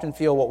else. You often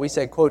feel what we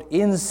say, quote,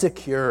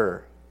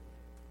 insecure.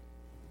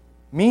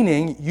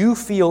 Meaning you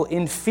feel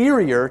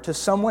inferior to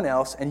someone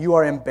else and you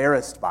are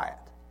embarrassed by it.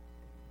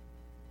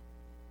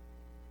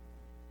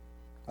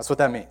 That's what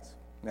that means.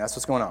 That's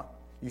what's going on.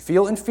 You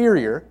feel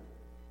inferior,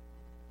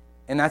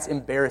 and that's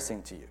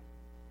embarrassing to you.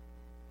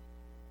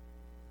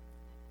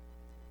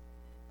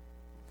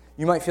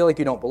 You might feel like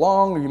you don't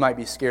belong, or you might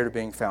be scared of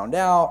being found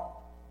out.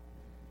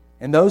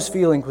 And those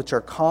feelings, which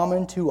are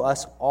common to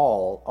us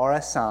all, are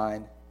a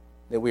sign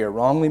that we are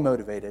wrongly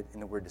motivated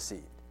and that we're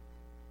deceived.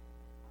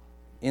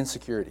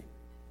 Insecurity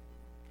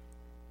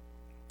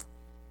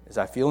is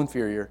I feel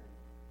inferior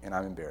and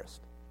I'm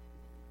embarrassed.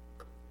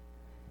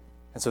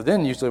 And so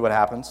then usually what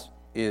happens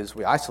is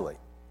we isolate.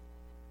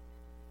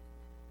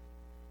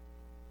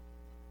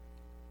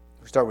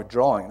 We start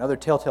withdrawing. Another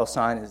telltale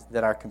sign is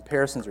that our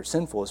comparisons are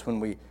sinful is when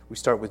we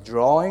start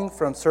withdrawing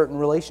from certain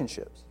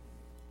relationships.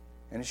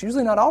 And it's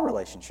usually not all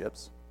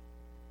relationships.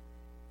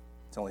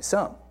 It's only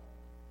some.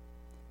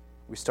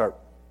 We start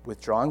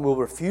withdrawing. We'll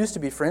refuse to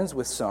be friends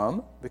with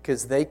some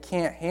because they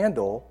can't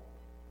handle,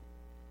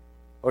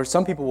 or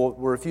some people will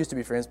refuse to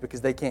be friends because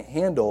they can't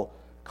handle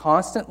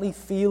constantly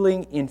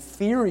feeling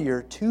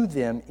inferior to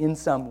them in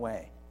some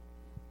way.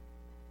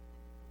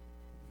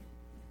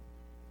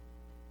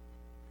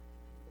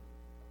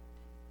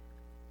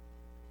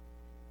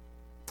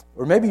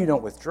 Or maybe you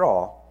don't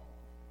withdraw,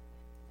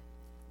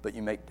 but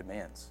you make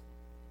demands.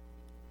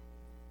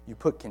 You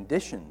put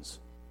conditions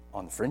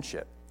on the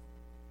friendship.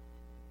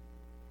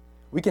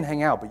 We can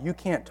hang out, but you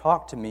can't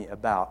talk to me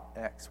about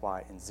X,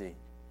 Y, and Z.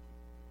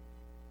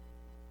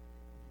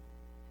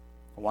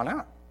 Why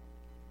not?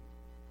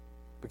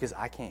 Because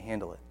I can't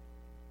handle it.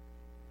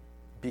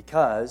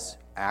 Because,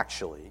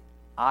 actually,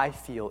 I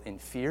feel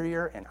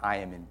inferior and I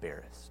am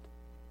embarrassed.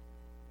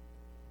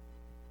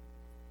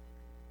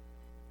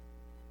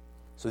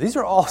 So these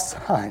are all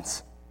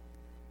signs,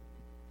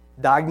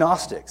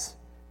 diagnostics,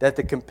 that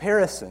the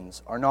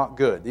comparisons are not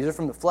good. These are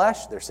from the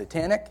flesh, they're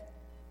satanic.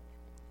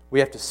 We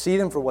have to see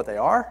them for what they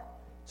are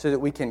so that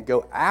we can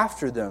go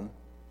after them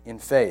in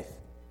faith.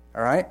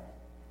 All right?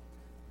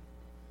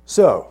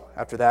 So,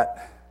 after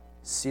that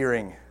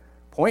searing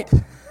point,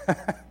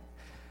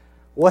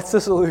 what's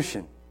the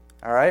solution?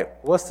 All right?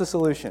 What's the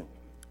solution?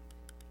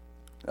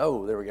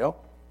 Oh, there we go.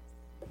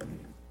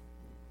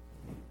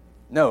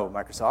 No,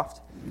 Microsoft.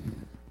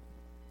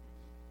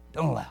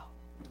 Don't allow.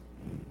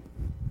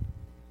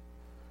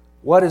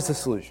 What is the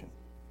solution?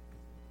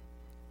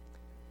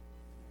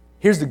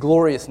 Here's the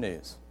glorious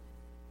news.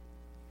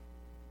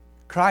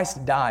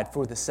 Christ died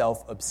for the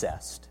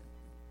self-obsessed.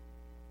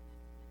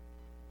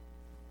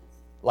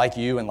 Like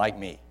you and like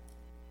me.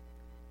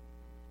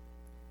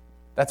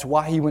 That's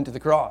why he went to the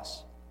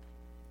cross.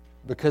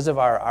 Because of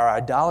our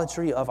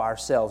idolatry of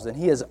ourselves. And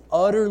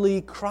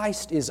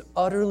Christ is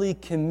utterly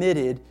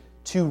committed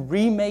to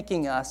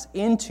remaking us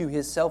into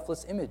his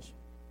selfless image.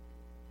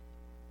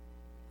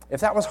 If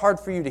that was hard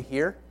for you to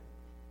hear,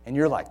 and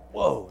you're like,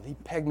 whoa, he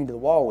pegged me to the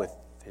wall with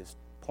his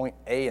point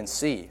A and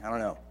C, I don't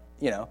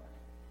know,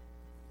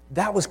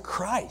 that was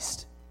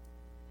Christ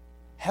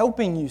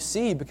helping you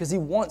see because he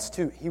wants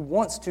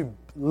to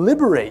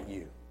liberate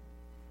you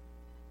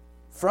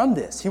from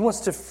this. He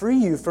wants to free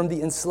you from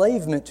the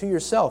enslavement to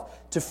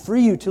yourself, to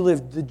free you to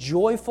live the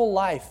joyful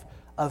life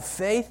of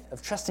faith,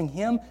 of trusting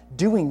him,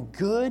 doing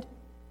good.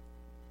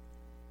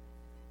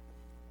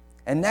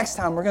 And next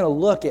time we're going to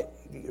look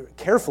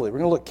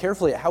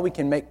carefully at how we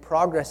can make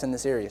progress in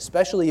this area,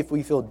 especially if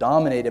we feel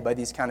dominated by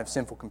these kind of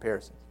sinful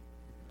comparisons.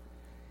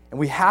 And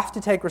we have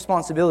to take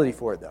responsibility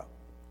for it, though.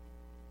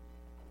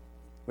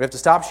 We have to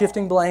stop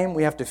shifting blame.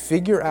 We have to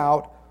figure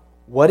out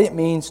what it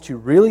means to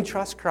really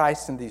trust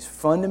Christ in these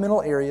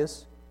fundamental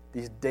areas,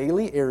 these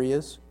daily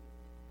areas.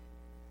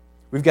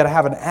 We've got to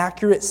have an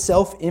accurate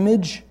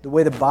self-image, the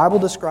way the Bible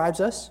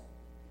describes us,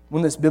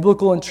 one that's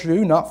biblical and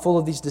true, not full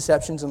of these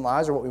deceptions and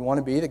lies or what we want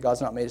to be, that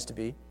God's not made us to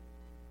be.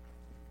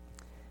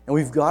 And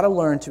we've got to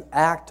learn to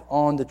act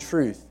on the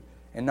truth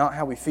and not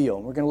how we feel.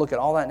 And we're going to look at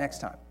all that next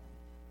time.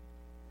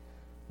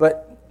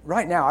 But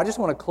right now, I just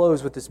want to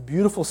close with this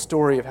beautiful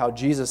story of how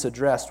Jesus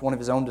addressed one of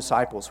his own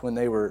disciples when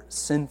they were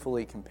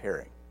sinfully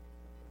comparing.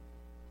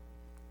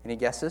 Any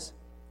guesses?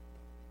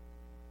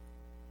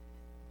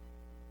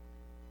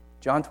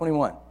 John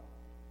 21.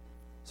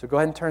 So go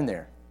ahead and turn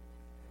there.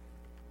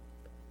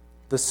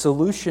 The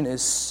solution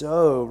is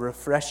so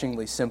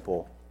refreshingly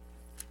simple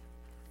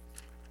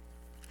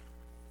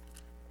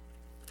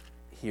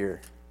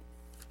here.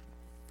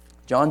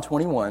 John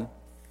 21.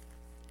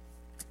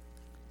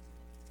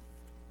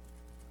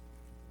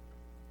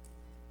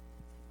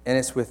 And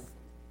it's with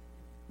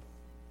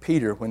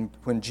Peter.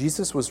 When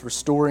Jesus was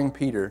restoring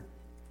Peter.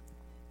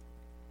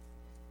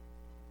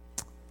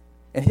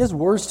 And his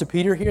words to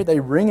Peter here, they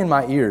ring in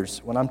my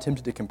ears when I'm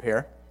tempted to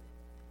compare.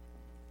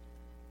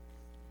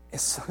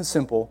 It's so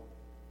simple,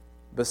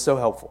 but so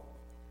helpful.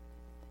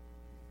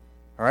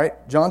 All right,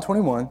 John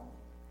 21.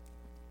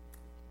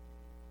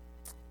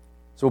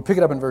 So we'll pick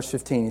it up in verse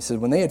 15. He says,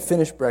 when they had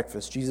finished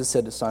breakfast, Jesus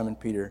said to Simon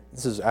Peter,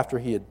 this is after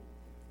he had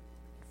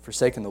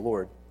forsaken the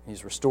Lord.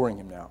 He's restoring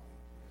him now.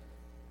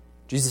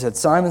 Jesus said,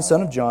 Simon,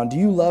 son of John, do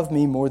you love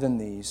me more than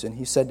these? And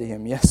he said to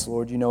him, yes,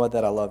 Lord, you know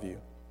that I love you.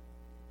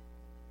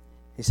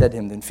 He said to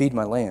him, then feed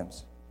my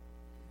lambs.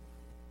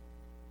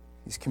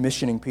 He's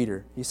commissioning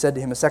Peter. He said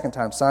to him a second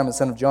time, Simon,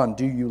 son of John,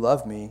 do you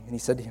love me? And he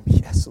said to him,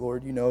 yes,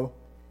 Lord, you know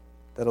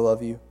that I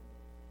love you.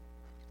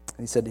 And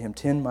he said to him,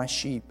 tend my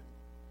sheep.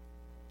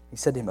 He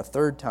said to him a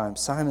third time,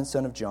 Simon,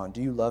 son of John,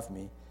 do you love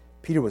me?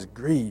 Peter was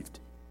grieved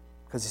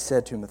because he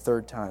said to him a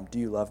third time, do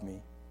you love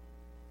me?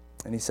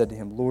 And he said to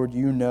him, Lord,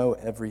 you know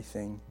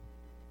everything,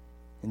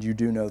 and you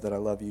do know that I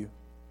love you.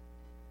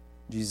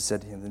 Jesus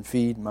said to him, then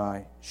feed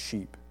my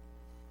sheep.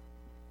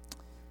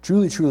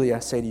 Truly, truly, I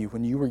say to you,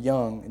 when you were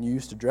young and you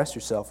used to dress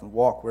yourself and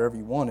walk wherever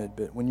you wanted,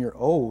 but when you're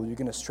old, you're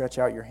going to stretch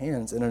out your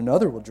hands, and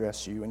another will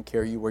dress you and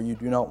carry you where you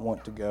do not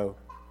want to go.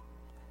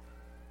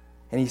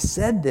 And he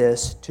said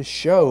this to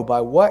show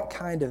by what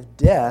kind of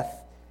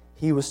death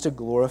he was to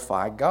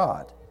glorify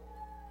God.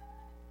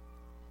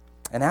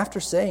 And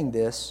after saying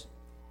this,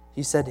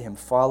 he said to him,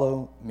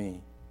 follow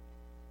me.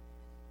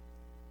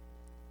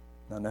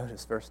 Now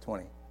notice verse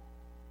 20.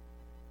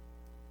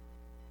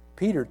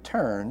 Peter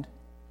turned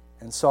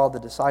and saw the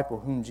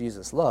disciple whom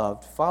Jesus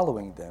loved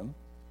following them,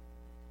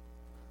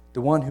 the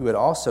one who had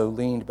also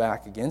leaned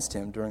back against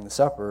him during the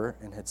supper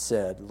and had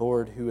said,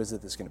 Lord, who is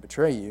it that's going to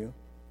betray you?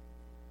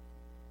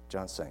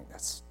 John's saying,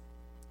 it's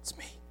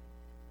me,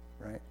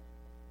 right?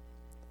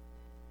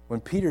 When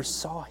Peter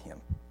saw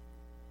him,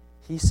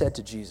 he said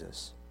to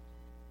Jesus,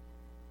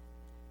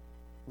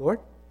 Lord,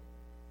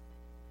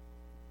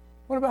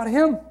 what about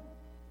him?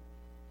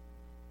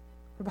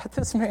 What about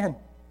this man?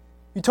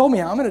 You told me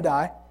I'm going to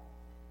die.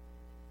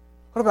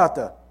 What about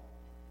that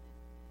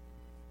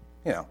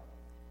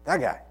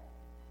guy?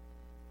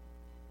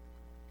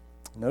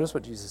 Notice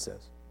what Jesus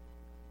says.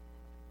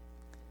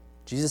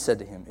 Jesus said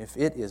to him, if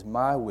it is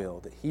my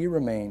will that he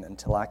remain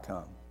until I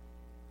come,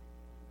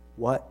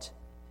 what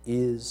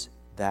is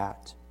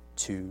that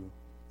to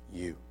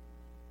you?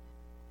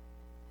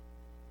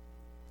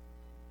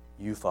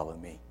 You follow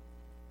me.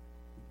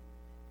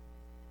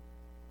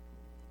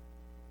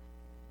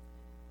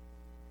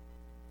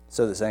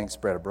 So the saying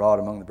spread abroad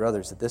among the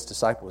brothers that this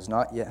disciple was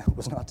not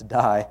to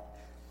die.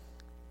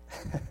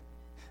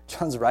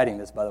 John's writing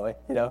this, by the way,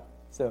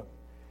 so.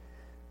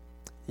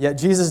 Yet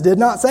Jesus did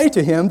not say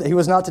to him that he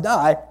was not to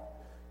die.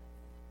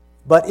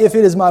 But if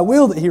it is my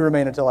will that he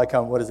remain until I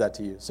come, what is that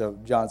to you? So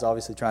John's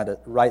obviously trying to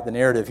write the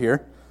narrative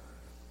here.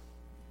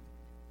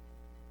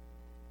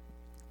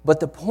 But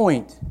the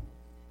point,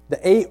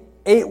 the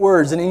eight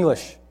words in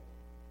English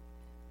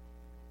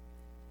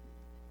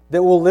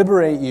that will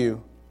liberate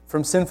you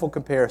from sinful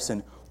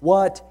comparison.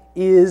 What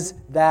is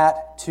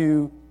that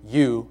to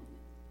you?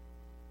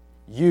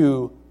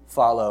 You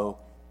follow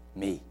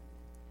me.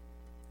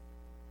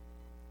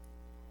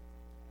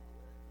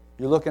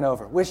 You're looking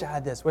over. Wish I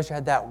had this. Wish I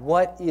had that.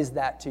 What is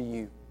that to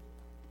you?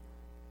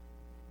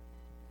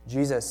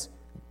 Jesus.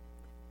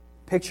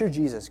 Picture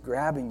Jesus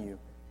grabbing you,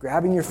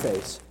 grabbing your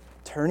face,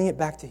 turning it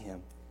back to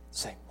him,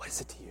 saying, what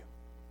is it to you?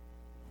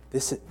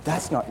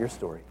 That's not your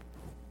story.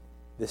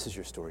 This is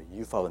your story.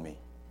 You follow me.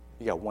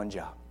 You got one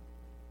job.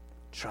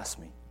 Trust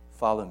me.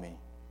 Follow me.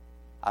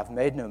 I've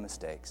made no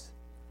mistakes.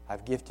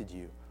 I've gifted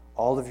you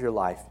all of your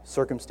life,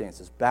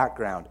 circumstances,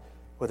 background,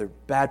 whether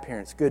bad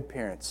parents, good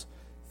parents,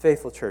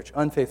 faithful church,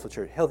 unfaithful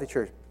church, healthy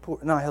church, poor,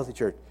 not healthy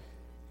church,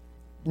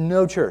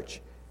 no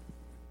church.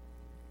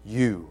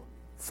 You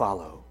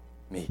follow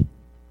me.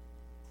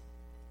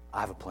 I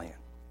have a plan.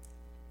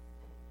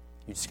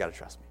 You just got to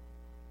trust me.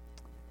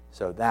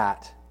 So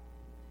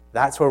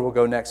that's where we'll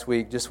go next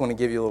week. Just want to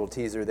give you a little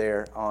teaser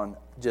there on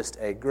just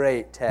a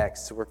great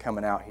text. So we're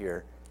coming out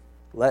here.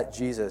 Let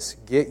Jesus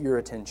get your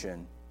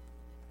attention.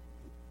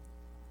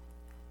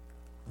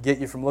 Get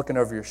you from looking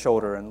over your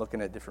shoulder and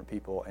looking at different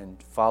people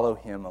and follow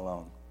him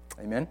alone.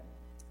 Amen?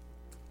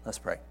 Let's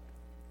pray.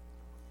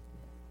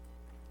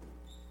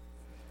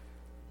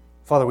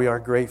 Father, we are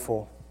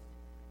grateful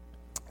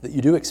that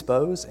you do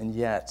expose, and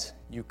yet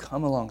you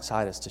come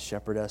alongside us to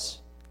shepherd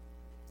us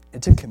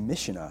and to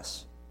commission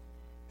us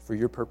for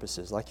your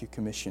purposes, like you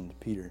commissioned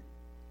Peter.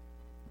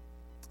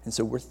 And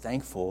so we're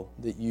thankful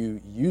that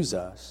you use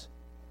us,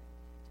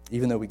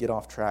 even though we get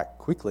off track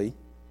quickly,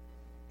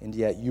 and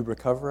yet you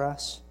recover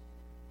us,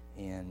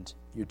 and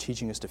you're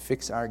teaching us to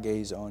fix our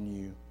gaze on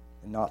you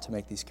and not to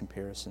make these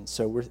comparisons.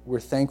 So we're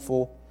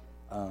thankful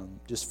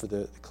just for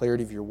the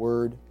clarity of your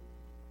word,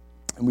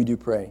 and we do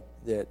pray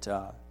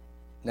that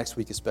next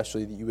week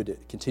especially that you would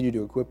continue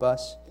to equip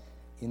us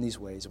in these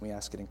ways, and we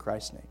ask it in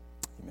Christ's name.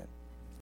 Amen.